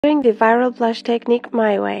Doing the viral blush technique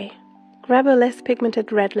my way. Grab a less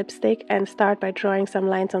pigmented red lipstick and start by drawing some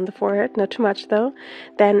lines on the forehead, not too much though.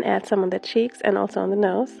 Then add some on the cheeks and also on the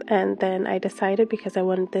nose. And then I decided, because I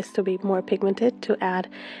wanted this to be more pigmented, to add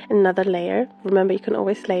another layer. Remember, you can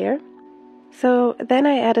always layer. So then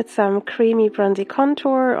I added some creamy bronzy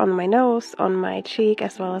contour on my nose, on my cheek,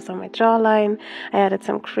 as well as on my jawline. I added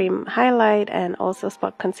some cream highlight and also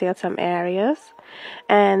spot concealed some areas.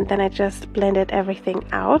 And then I just blended everything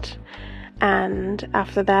out. And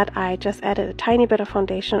after that, I just added a tiny bit of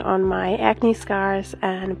foundation on my acne scars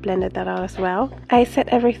and blended that out as well. I set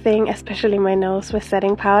everything, especially my nose, with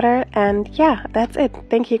setting powder. And yeah, that's it.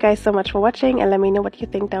 Thank you guys so much for watching, and let me know what you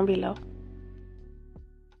think down below.